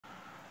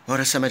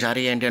और इस समय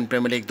जारी है इंडियन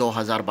प्रीमियर लीग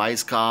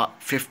 2022 का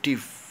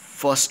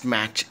 51st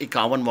match,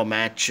 51वां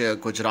match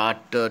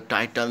Gujarat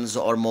Titans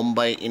और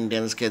मुंबई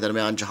इंडियंस के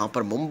दरमियान, जहां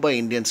पर मुंबई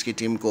इंडियंस की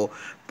टीम को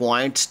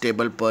पॉइंट्स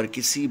टेबल पर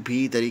किसी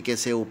भी तरीके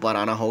से ऊपर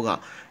आना होगा।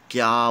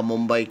 क्या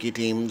मुंबई की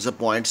टीम्स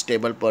पॉइंट्स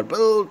टेबल पर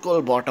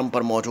बिल्कुल बॉटम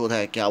पर मौजूद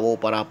है, क्या वो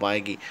ऊपर आ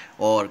पाएगी?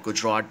 और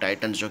गुजरात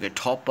टाइटंस जो कि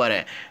टॉप पर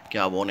है,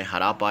 क्या वो उन्हें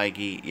हरा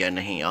पाएगी या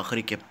नहीं?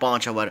 आखिरी के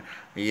 5 ओवर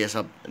ये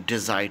सब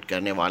डिसाइड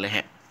करने वाले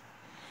हैं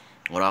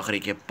और आखिरी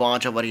के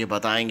 5 ओवर ये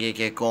बताएंगे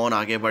कि कौन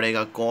आगे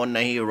बढ़ेगा कौन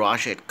नहीं।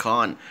 राशिद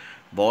खान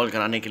बॉल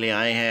कराने के लिए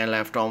आए हैं,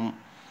 लेफ्ट आर्म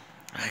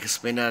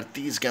स्पिनर।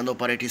 30 गेंदों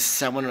पर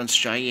 87 रन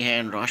चाहिए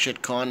हैं। राशिद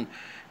खान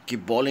की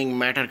बॉलिंग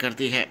मैटर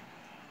करती है।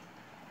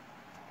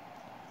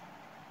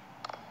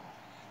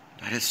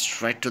 That is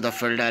straight to the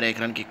fielder. 1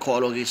 run की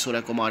कॉल होगी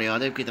सूर्य कुमार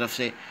यादव की तरफ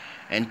से।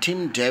 एंड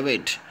टिम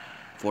डेविड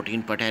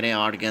 14 पर ठहरे,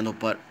 8 गेंदों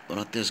पर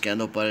 29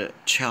 गेंदों पर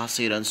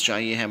 86 रन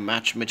चाहिए हैं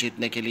मैच में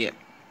जीतने के लिए।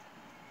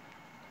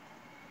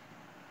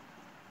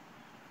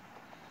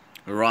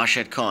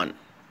 Rashid Khan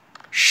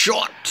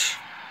shot,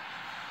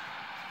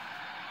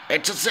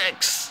 it's a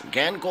 6।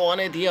 गेंद को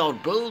आने दिया और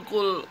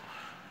बिल्कुल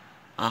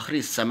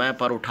आखिरी समय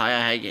पर उठाया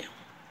है ये,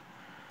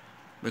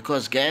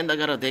 बिकॉज गेंद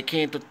अगर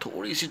देखें तो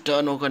थोड़ी सी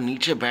टर्न होकर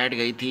नीचे बैठ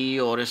गई थी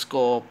और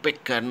इसको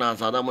पिक करना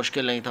ज़्यादा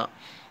मुश्किल नहीं था।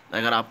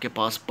 अगर आपके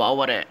पास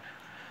पावर है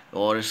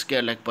और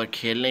इसके लेग पर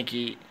खेलने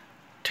की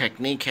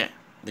टेक्निक है,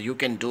 you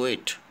can do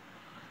it.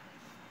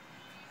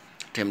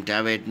 Tim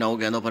David 9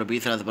 गेंदों पर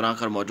 20 रन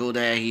बनाकर मौजूद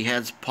है। He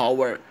has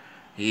power,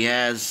 he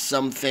has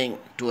something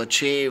to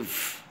achieve.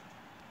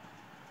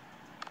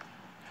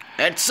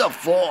 It's a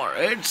 4.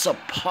 It's a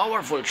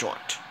powerful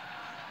shot.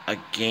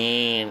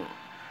 Again,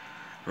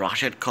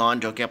 Rashid Khan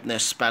जो कि अपने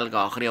स्पेल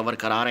का आखिरी ओवर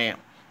करा रहे हैं,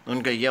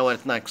 उनका ये ओवर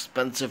इतना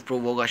एक्सपेंसिव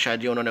प्रूव होगा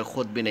शायद ये उन्होंने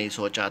खुद भी नहीं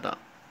सोचा था।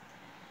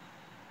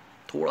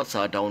 थोड़ा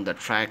सा डाउन द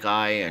ट्रैक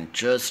आए and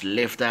just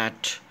lift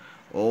that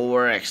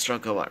over extra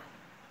cover.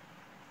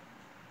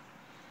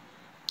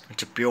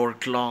 It's a pure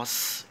class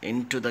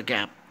into the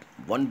gap.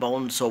 One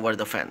bounce over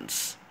the fence.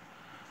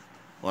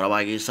 और अब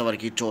आएगी इस ओवर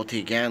की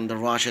चौथी गेंद।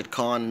 Rashid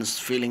Khan is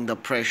feeling the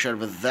pressure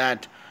with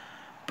that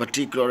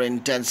particular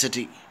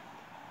intensity.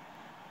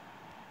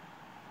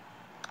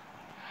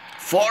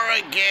 For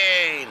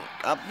again,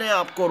 अपने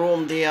आप को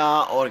रोम दिया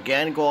और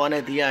गेंद को आने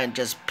दिया and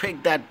just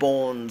pick that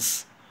bounce.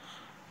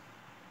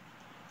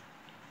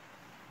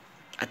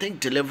 I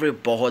think delivery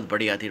बहुत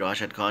बढ़िया थी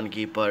राशिद खान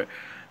की, पर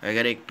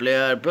अगर एक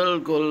प्लेयर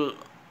बिल्कुल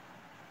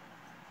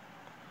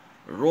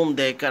रूम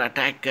देकर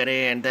अटैक करे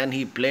and then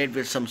he played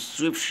with some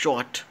Swift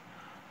shot,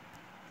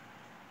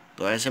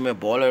 तो ऐसे में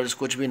बॉलर्स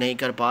कुछ भी नहीं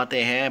कर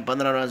पाते हैं।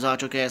 15 रन आ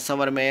चुके हैं इस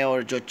ओवर में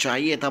और जो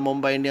चाहिए था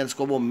मुंबई इंडियंस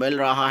को वो मिल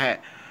रहा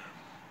है।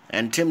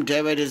 And Tim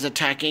David is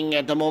attacking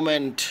at the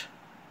moment,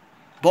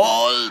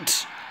 bold,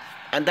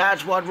 and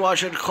that's what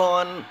Rashid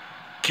Khan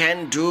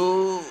can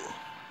do.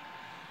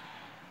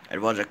 It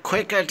was a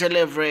quicker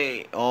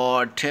delivery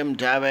और टिम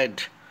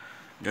डेविड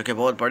जो कि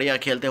बहुत बढ़िया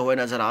खेलते हुए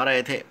नजर आ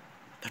रहे थे,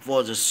 that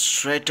was a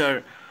straighter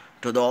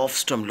to the off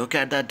stump. Look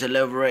at that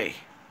delivery.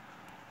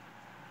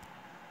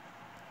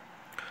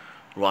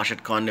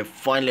 Rashid Khan ने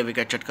finally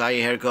wicket चटकाई.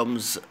 Here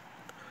comes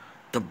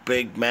the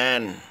big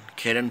man.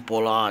 Kieran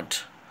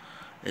Pollard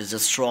is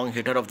the strong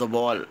hitter of the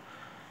ball.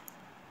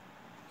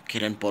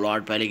 Kieran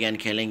Pollard पहली गेंद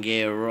खेलेंगे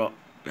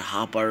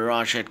यहाँ पर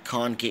राशिद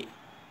खान की।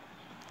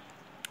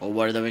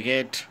 Over the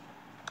wicket,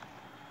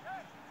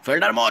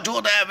 fielder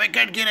मौजूद है,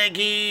 wicket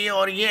गिरेगी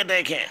और ये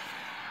देखें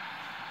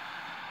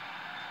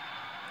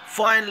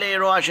फाइनली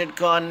राशिद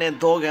खान ने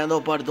 2 गेंदों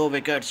पर 2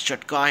 विकेट्स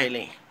चटका ही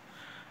ली,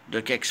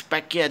 जो कि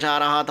एक्सपेक्ट किया जा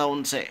रहा था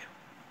उनसे।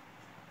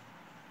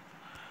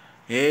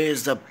 He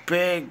is the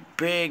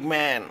big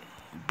man.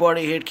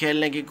 बड़ी हिट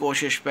खेलने की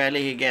कोशिश पहले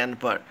ही गेंद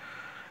पर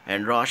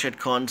and Rashid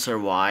Khan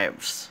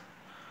survives.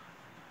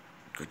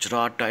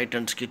 Gujarat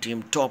Titans की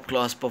टीम टॉप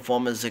क्लास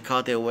परफॉर्मेंस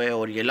दिखाते हुए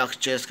और ये लक्ष्य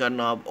चेस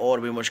करना अब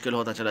और भी मुश्किल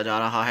होता चला जा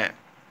रहा है।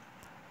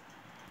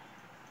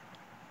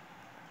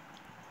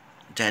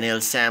 डैनियल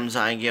सैम्स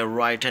आएंगे,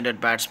 राइट हैंडेड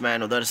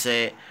बैट्समैन। उधर से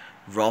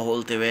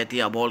राहुल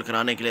तेवेतिया बॉल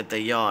कराने के लिए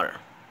तैयार।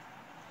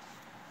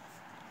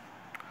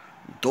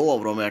 2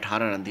 ओवरों में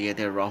 18 रन दिए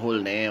थे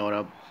राहुल ने और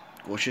अब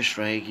कोशिश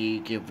रहेगी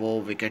कि वो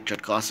विकेट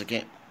चटका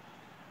सकें।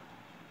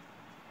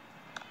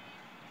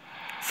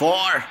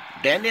 For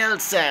Daniel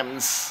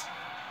Sams.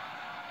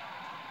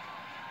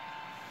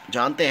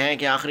 जानते हैं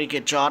कि आखिरी के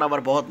 4 ओवर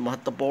बहुत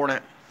महत्वपूर्ण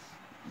है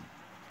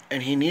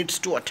and he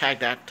needs to attack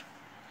that.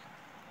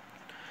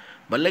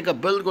 बल्ले का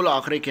बिल्कुल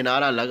आखिरी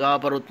किनारा लगा,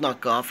 पर उतना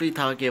काफ़ी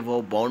था कि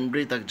वो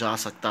बाउंड्री तक जा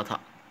सकता था।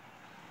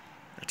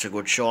 It's a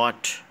good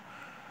shot.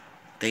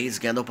 23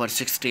 गेंदों पर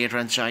 68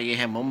 रन चाहिए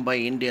हैं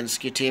मुंबई इंडियंस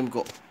की टीम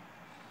को।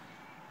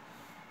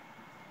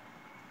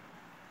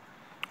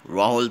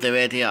 Rahul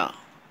तेवेतिया,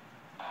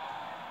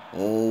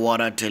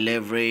 what a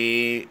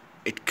delivery,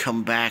 it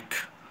come back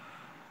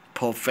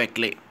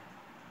perfectly.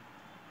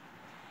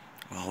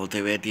 Rahul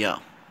तेवेतिया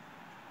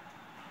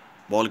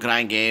ball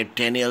कराएंगे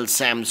डैनियल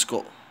सैम्स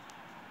को।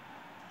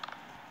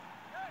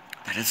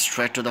 That is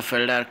straight to the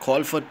fielder.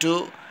 Call for 2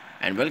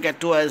 and will get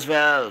to as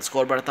well.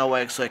 Score बढ़ता हुआ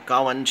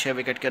 151, 6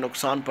 विकेट के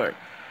नुकसान पर।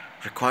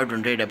 रिकॉर्ड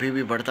रन रेट अभी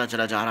भी बढ़ता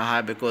चला जा रहा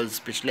है बिकॉज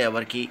पिछले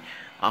ओवर की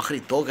आखिरी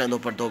 2 गेंदों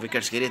पर 2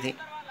 विकेट्स गिरी थी।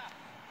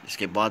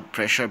 इसके बाद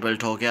प्रेशर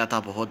बिल्ट हो गया था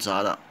बहुत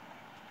ज़्यादा।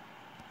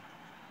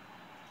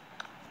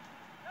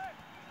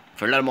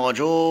 फील्डर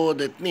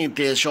मौजूद, इतनी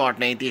तेज शॉट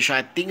नहीं थी,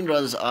 शायद 3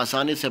 रन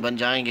आसानी से बन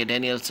जाएंगे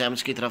डेनियल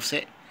सैम्स की तरफ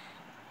से।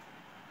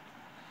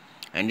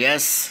 एंड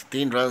यस,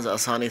 3 रन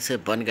आसानी से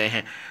बन गए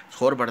हैं।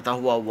 स्कोर बढ़ता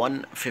हुआ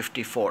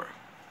 154।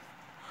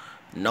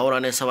 9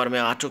 रन इस ओवर में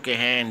आ चुके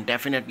हैं एंड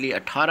डेफिनेटली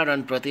 18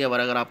 रन प्रति ओवर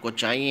अगर आपको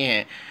चाहिए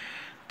हैं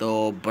तो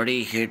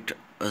बड़ी हिट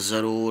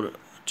ज़रूर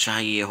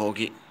चाहिए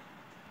होगी।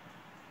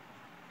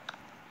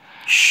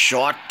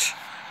 Shot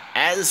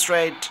as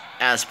straight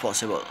as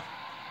possible.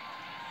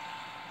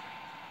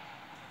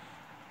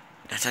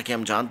 जैसा कि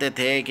हम जानते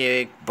थे कि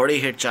एक बड़ी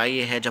हिट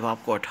चाहिए है जब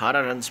आपको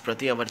 18 रन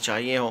प्रति ओवर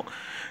चाहिए हो।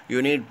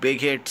 You need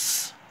big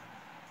hits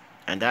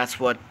and that's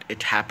what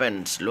it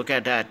happens. Look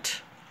at that,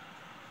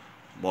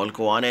 ball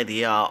को आने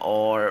दिया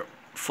और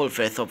full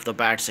faith of the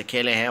bat से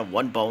खेले हैं।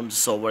 1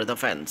 बाउंस ओवर द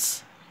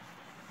फेंस।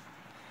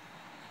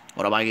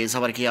 और अब आगे इस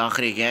ओवर की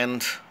आखिरी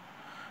गेंद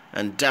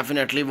एंड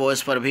डेफिनेटली वो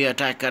इस पर भी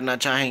अटैक करना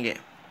चाहेंगे।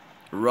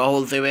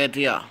 राहुल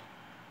तेवेटिया,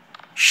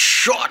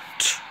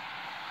 शॉट,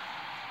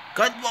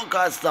 कदमों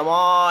का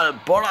इस्तेमाल,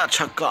 बड़ा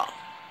छक्का,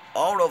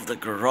 out of the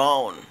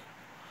ground.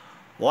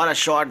 What a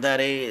shot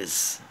that is.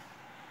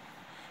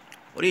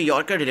 और ये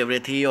यॉर्कर डिलीवरी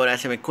थी और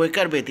ऐसे में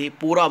क्विकर भी थी।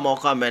 पूरा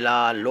मौका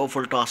मिला लो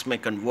फुल टॉस में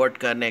कन्वर्ट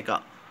करने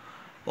का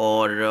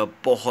और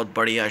बहुत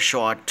बढ़िया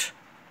shot,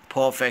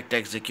 perfect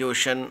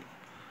execution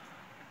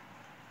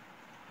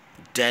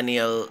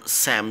Daniel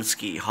Sam's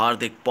की।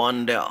 हार्दिक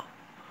पांड्या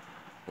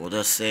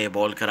उधर से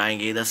बॉल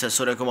कराएंगे, इधर से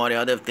सूर्य कुमार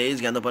यादव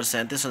 23 गेंदों पर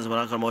 37 रन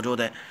बनाकर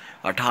मौजूद है।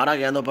 18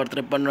 गेंदों पर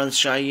 53 रन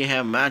चाहिए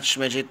है मैच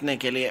में जीतने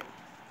के लिए।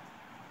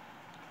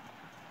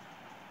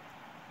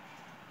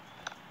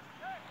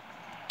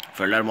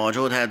 फील्डर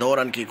मौजूद है, 2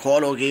 रन की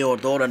कॉल होगी और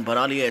 2 रन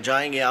बना लिए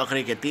जाएंगे।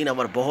 आखिरी के 3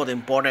 ओवर बहुत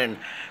इंपॉर्टेंट।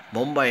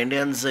 मुंबई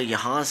इंडियंस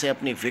यहाँ से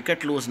अपनी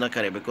विकेट लूज ना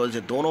करे बिकॉज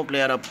ये दोनों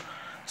प्लेयर अब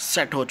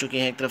सेट हो चुके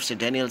हैं। एक तरफ से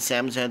डेनियल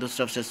सैम्स हैं, दूसरी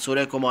तरफ से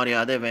सूर्य कुमार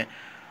यादव हैं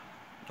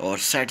और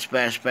सेट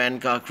बैट्समैन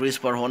का क्रीज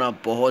पर होना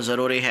बहुत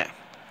ज़रूरी है।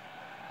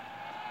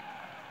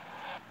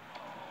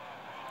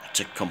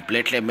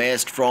 Completely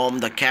missed from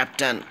the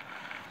captain.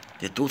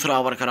 ये दूसरा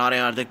ओवर करा रहे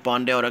हैं हार्दिक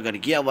पांड्या और अगर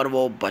ये ओवर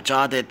वो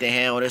बचा देते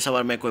हैं और इस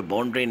ओवर में कोई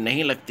बाउंड्री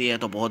नहीं लगती है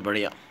तो बहुत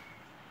बढ़िया।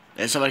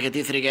 इस ओवर की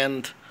तीसरी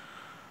गेंद,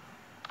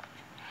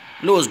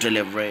 लूज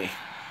डिलीवरी,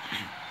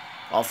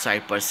 ऑफ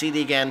साइड पर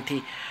सीधी गेंद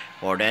थी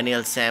और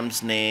डेनियल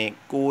सैम्स ने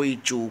कोई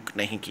चूक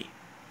नहीं की।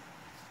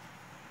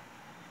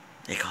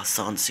 एक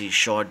आसान सी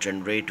शॉट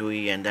जनरेट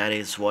हुई and that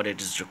is what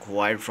it is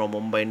required from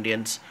Mumbai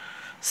Indians.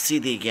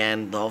 सीधी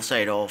गेंद, ऑफ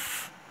साइड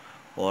ऑफ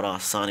और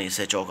आसानी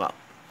से चौका।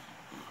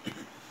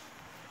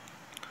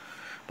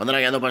 15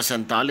 गेंदों पर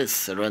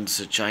 47 रन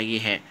चाहिए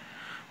हैं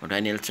और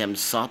डेनियल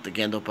सैम्स 7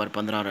 गेंदों पर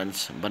 15 रन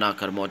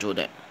बनाकर मौजूद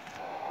है।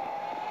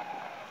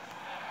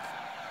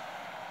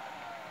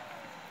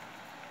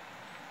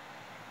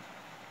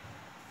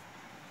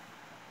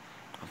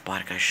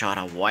 अंपायर का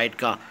इशारा वाइड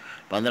का।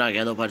 15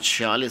 गेंदों पर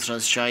 46 रन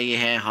चाहिए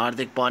हैं।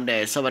 हार्दिक पांड्या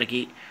इस ओवर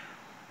की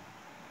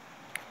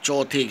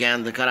चौथी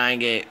गेंद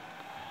कराएंगे।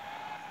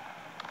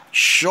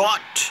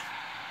 Shot,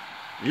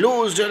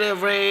 loose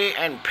delivery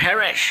and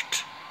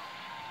perished.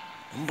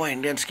 Mumbai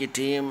Indians की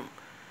टीम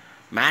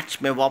मैच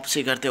में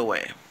वापसी करते हुए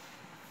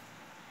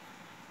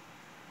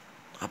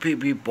अभी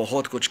भी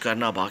बहुत कुछ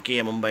करना बाकी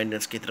है मुंबई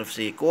इंडियंस की तरफ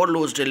से। एक और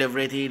लूज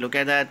डिलीवरी थी, लुक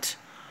एट दैट,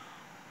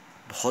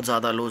 बहुत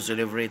ज़्यादा लूज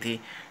डिलीवरी थी,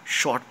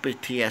 शॉर्ट पिच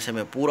थी, ऐसे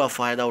में पूरा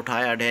फ़ायदा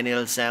उठाया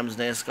डेनियल सैम्स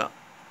ने इसका।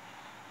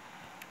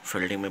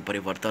 फील्डिंग में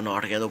परिवर्तन,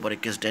 8 गेंदों पर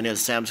 21। डेनियल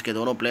सैम्स के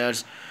दोनों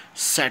प्लेयर्स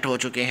सेट हो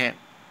चुके हैं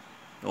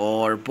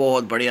और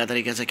बहुत बढ़िया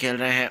तरीके से खेल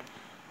रहे हैं।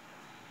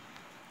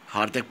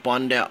 Hardik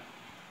Pandya,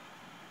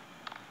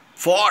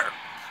 four,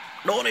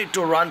 no need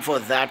to run for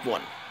that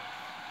one.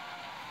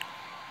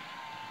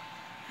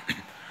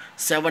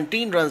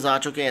 17 run आ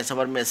चुके हैं इस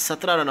ओवर में,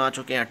 17 रन आ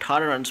चुके हैं।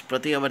 18 रन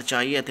प्रति ओवर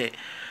चाहिए थे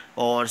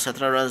और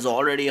 17 रन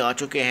ऑलरेडी आ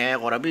चुके हैं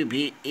और अभी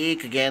भी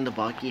एक गेंद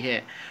बाकी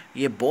है।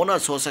 ये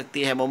बोनस हो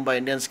सकती है मुंबई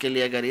इंडियंस के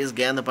लिए अगर इस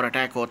गेंद पर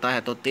अटैक होता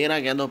है तो। 13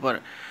 गेंदों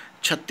पर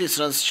 36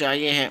 रन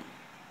चाहिए हैं।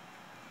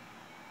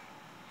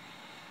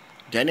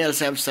 डेनियल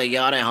सैम्स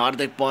तैयार है,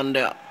 हार्दिक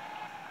पांड्या।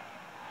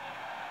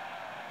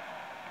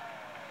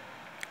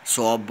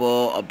 सो अब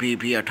अभी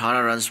भी 18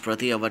 रन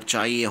प्रति ओवर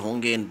चाहिए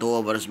होंगे इन 2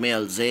 ओवर्स में।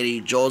 अल्जेरी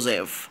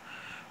जोसेफ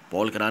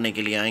बॉल कराने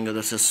के लिए आएंगे,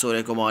 उधर से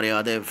सूर्य कुमार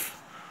यादव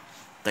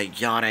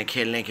तैयार हैं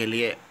खेलने के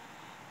लिए।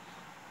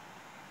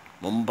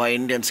 मुंबई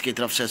इंडियंस की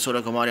तरफ से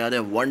सूर्य कुमार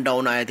यादव 1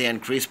 डाउन आए थे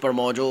एंड क्रीज पर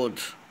मौजूद।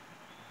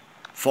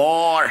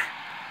 4,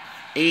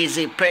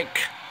 easy pick,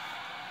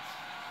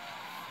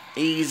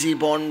 easy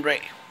boundary.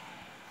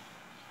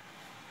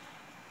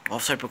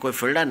 Offside पर कोई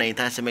फील्डर नहीं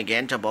था, ऐसे में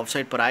गेंद जब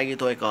ऑफसाइड पर आएगी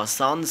तो एक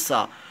आसान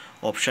सा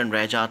ऑप्शन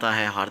रह जाता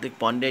है। हार्दिक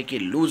पांड्या की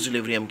लूज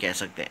डिलीवरी हम कह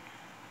सकते हैं।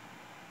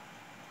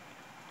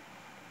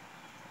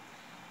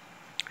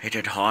 Hit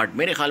it hard.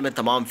 मेरे ख्याल में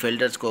तमाम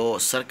फील्डर्स को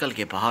सर्कल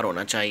के बाहर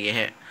होना चाहिए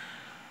है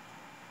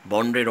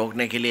बाउंड्री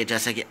रोकने के लिए,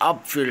 जैसे कि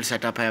अब फील्ड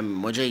सेटअप है,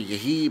 मुझे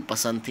यही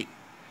पसंद थी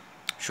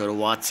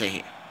शुरुआत से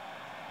ही।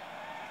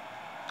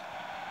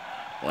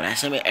 और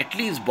ऐसे में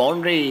at least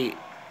boundary.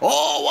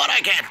 Oh what a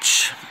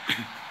catch!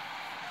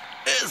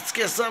 इस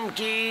किस्म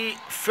की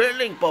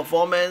फील्डिंग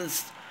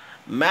परफॉर्मेंस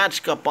मैच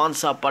का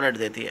पांसा पलट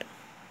देती है।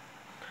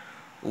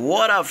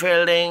 What a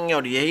fielding!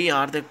 और यही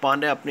हार्दिक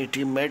पांड्या अपनी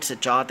टीममेट से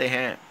चाहते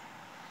हैं।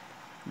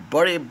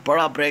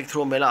 बड़ा ब्रेक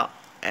थ्रू मिला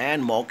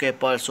एंड मौके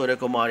पर सूर्य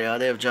कुमार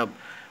यादव जब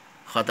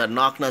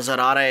खतरनाक नज़र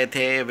आ रहे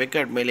थे,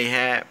 विकेट मिली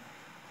है।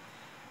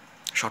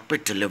 शॉर्ट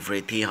पिच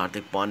डिलीवरी थी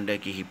हार्दिक पांड्या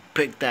की। ही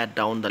pick that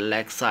down the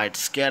leg side.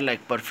 Square leg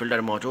पर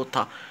फील्डर मौजूद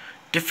था,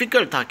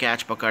 डिफिकल्ट था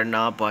कैच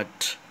पकड़ना,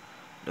 but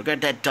look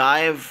at that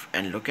dive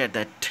and look at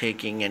that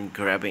taking and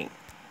grabbing.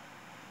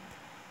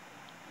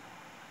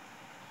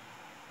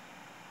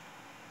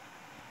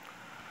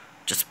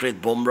 Jasprit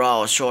Bumrah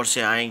और शोर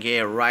से आएंगे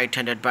राइट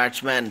हैंडेड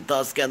बैट्समैन।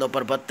 10 गेंदों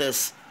पर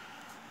 32।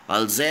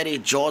 अल्जेरी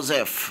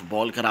जोसेफ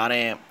बॉल करा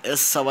रहे हैं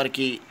इस ओवर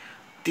की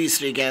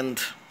तीसरी गेंद।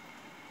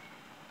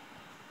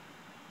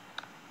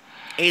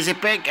 Easy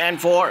pick and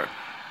 4।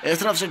 इस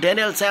तरफ से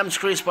डेनियल सैम्स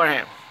क्रीज पर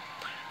हैं।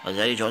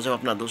 अल्जेरी जोसेफ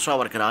अपना दूसरा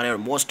ओवर करा रहे हैं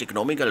और मोस्ट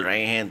इकोनॉमिकल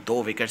रहे हैं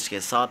 2 विकेट्स के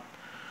साथ।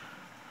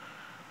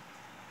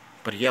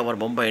 पर यह ओवर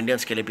मुंबई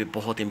इंडियंस के लिए भी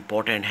बहुत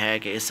इंपॉर्टेंट है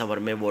कि इस ओवर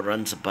में वो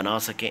रन्स बना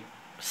सकें।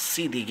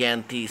 सीधी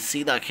गेंद थी,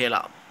 सीधा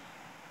खेला।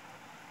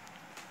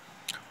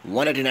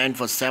 189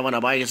 फॉर 7।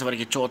 अब आई इस ओवर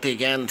की चौथी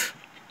गेंद।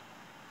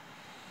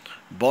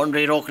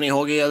 बाउंड्री रोकनी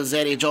होगी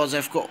अल्जेरी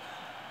जोसेफ को।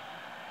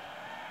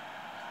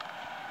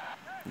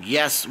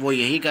 यस, वो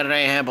यही कर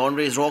रहे हैं,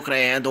 बाउंड्रीज रोक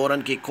रहे हैं। 2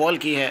 रन की कॉल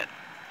की है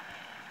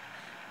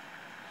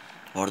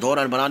और 2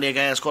 रन बना दिए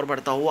गए। स्कोर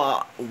बढ़ता हुआ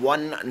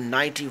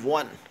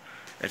 191।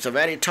 It's a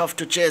very tough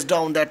to chess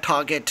down that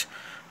target.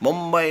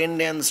 Mumbai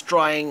Indians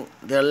trying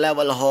their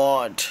level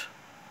hard.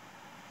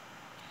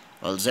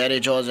 अल्जेरी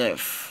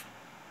Joseph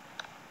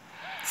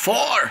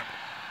 4।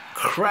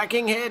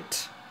 Cracking hit.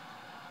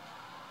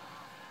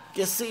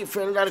 किसी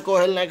फील्डर को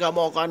हिलने का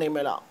मौका नहीं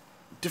मिला।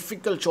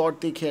 डिफिकल्ट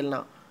शॉट थी खेलना,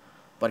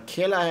 पर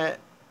खेला है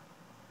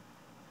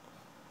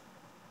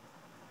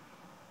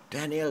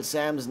डेनियल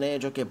सैम्स ने,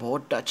 जो कि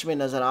बहुत टच में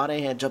नज़र आ रहे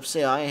हैं जब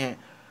से आए हैं,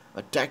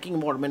 अटैकिंग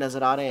मोड में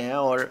नज़र आ रहे हैं।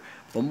 और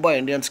मुंबई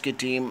इंडियंस की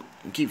टीम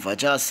की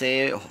वजह से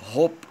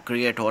होप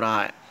क्रिएट हो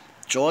रहा है।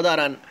 14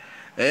 रन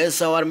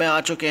इस ओवर में आ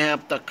चुके हैं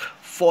अब तक।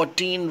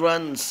 14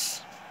 रन्स।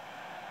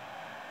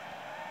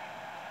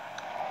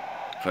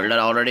 फील्डर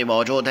ऑलरेडी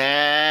मौजूद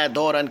है।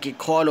 2 रन की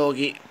कॉल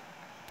होगी।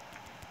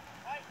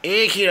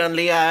 एक ही रन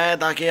लिया है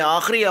ताकि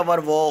आखिरी ओवर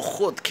वो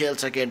खुद खेल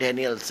सके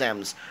डेनियल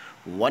सैम्स।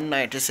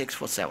 196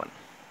 फॉर 7।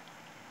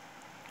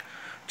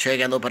 6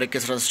 गेंदों पर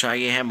 21 रन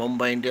चाहिए हैं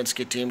मुंबई इंडियंस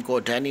की टीम को।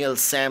 डेनियल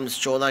सैम्स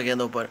 14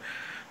 गेंदों पर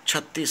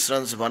 36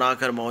 रन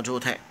बनाकर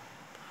मौजूद हैं।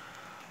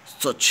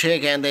 तो 6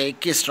 गेंदें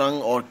 21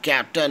 रन और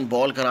कैप्टन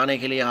बॉल कराने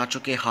के लिए आ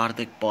चुके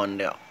हार्दिक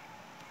पांड्या।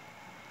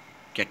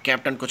 क्या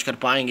कैप्टन कुछ कर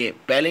पाएंगे?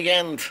 पहली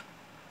गेंद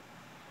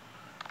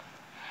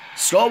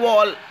slow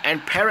ball and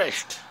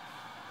perished.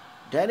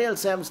 Daniel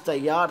Sam's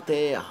तैयार थे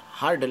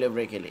हर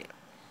डिलीवरी के लिए।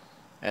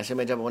 ऐसे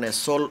में जब उन्हें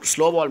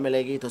स्लो बॉल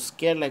मिलेगी तो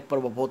स्क्वायर लेग पर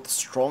वो बहुत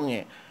स्ट्रॉन्ग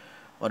हैं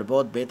और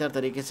बहुत बेहतर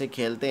तरीके से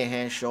खेलते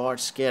हैं शॉट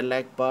स्क्वायर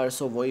लेग पर।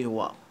 सो वही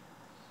हुआ।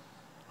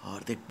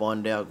 हार्दिक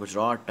पांड्या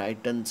गुजरात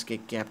टाइटंस के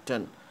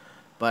कैप्टन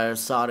पर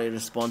सारी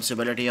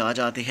रिस्पॉन्सिबिलिटी आ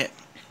जाती है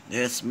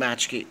इस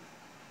मैच की।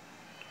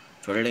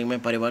 फील्डिंग में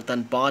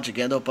परिवर्तन। 5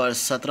 गेंदों पर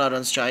 17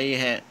 रन चाहिए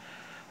हैं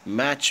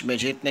मैच में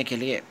जीतने के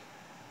लिए।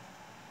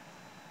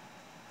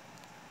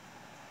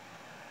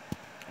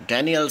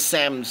 Daniel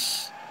Sam's,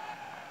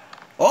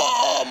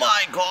 oh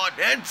my god,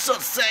 it's a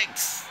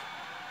 6.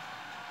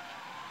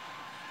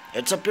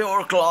 It's a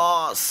pure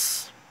class.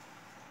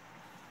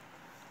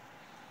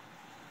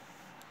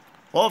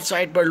 Of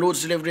side पर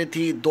लूज डिलीवरी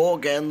थी। 2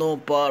 गेंदों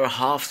पर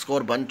हाफ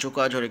स्कोर बन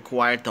चुका जो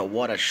रिक्वायर्ड था।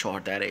 What a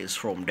shot that is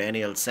from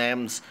Daniel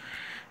Sam's.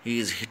 He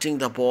is hitting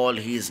the ball,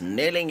 he is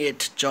nailing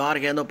it. 4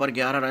 गेंदों पर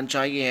 11 रन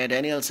चाहिए हैं।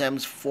 डेनियल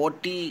सैम्स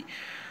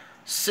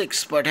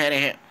 46 पर ठहरे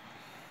हैं।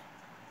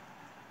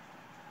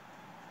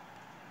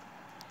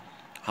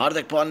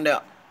 हार्दिक पांड्या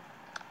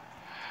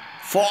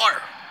 4।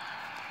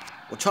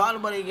 उछाल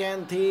भरी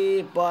गेंद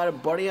थी पर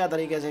बढ़िया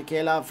तरीके से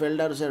खेला,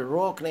 फील्डर उसे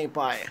रोक नहीं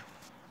पाए।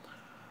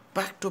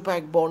 बैक टू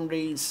बैक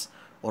बाउंड्रीज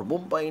और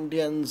मुंबई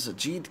इंडियंस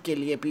जीत के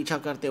लिए पीछा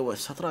करते हुए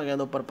 17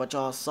 गेंदों पर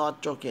 50, 7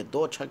 चौके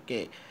 2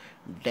 छक्के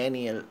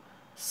डेनियल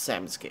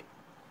सैम्स के।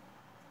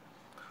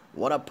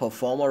 What a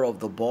performer of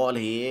the ball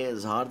he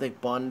is. Hardik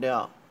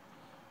Pandya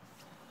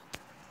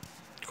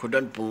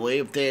couldn't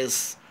believe this।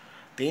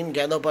 3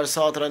 गेंदों पर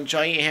 7 रन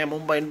चाहिए हैं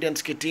मुंबई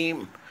इंडियंस की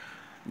टीम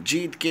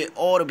जीत के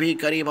और भी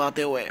करीब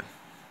आते हुए।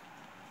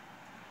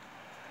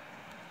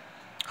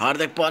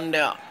 Hardik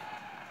Pandya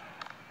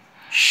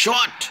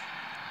shot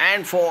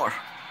and 4।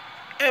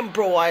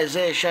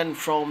 Improvisation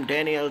from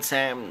Daniel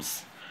Sam's.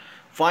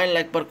 Fine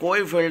leg पर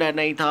कोई फील्डर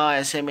नहीं था,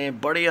 ऐसे में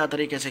बढ़िया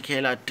तरीके से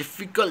खेला।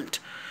 डिफिकल्ट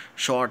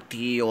शॉट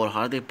थी और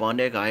हार्दिक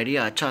पांड्या का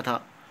आइडिया अच्छा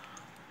था।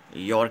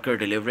 यॉर्कर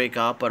डिलीवरी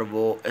का, पर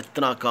वो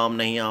इतना काम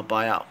नहीं आ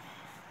पाया।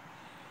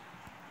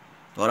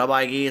 और अब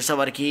आएगी इस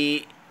ओवर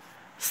की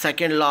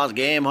second last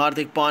game.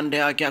 Hardik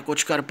Pandya क्या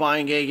कुछ कर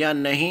पाएंगे या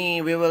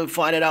नहीं, we will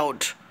find it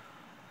out.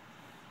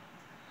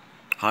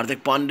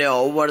 Hardik Pandya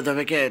over the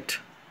wicket.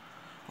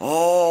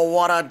 Oh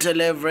what a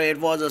delivery, it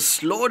was a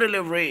slow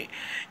delivery.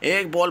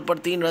 एक बॉल पर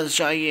 3 रन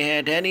चाहिए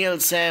हैं। डैनियल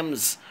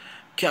सैम्स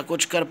क्या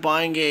कुछ कर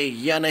पाएंगे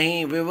या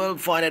नहीं, we will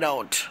find it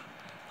out.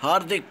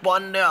 Hardik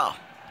Pandya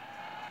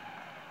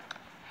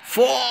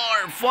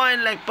 4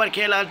 fine leg पर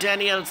खेला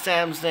डैनियल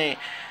सैम्स ने,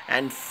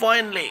 एंड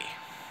फाइनली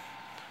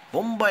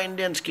मुंबई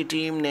इंडियंस की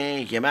टीम ने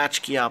यह मैच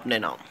किया अपने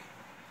नाम।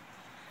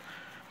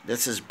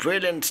 This is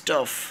brilliant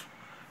stuff.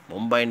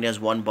 Mumbai Indians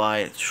one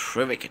by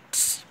 3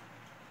 wickets.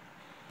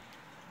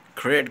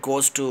 Credit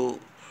goes to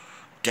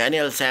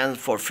Daniel Sams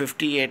for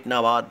 58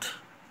 नाबाद।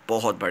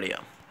 बहुत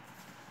बढ़िया।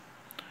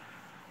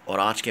 और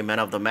आज के मैन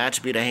ऑफ द मैच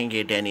भी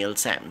रहेंगे डैनियल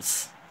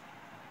सैम्स।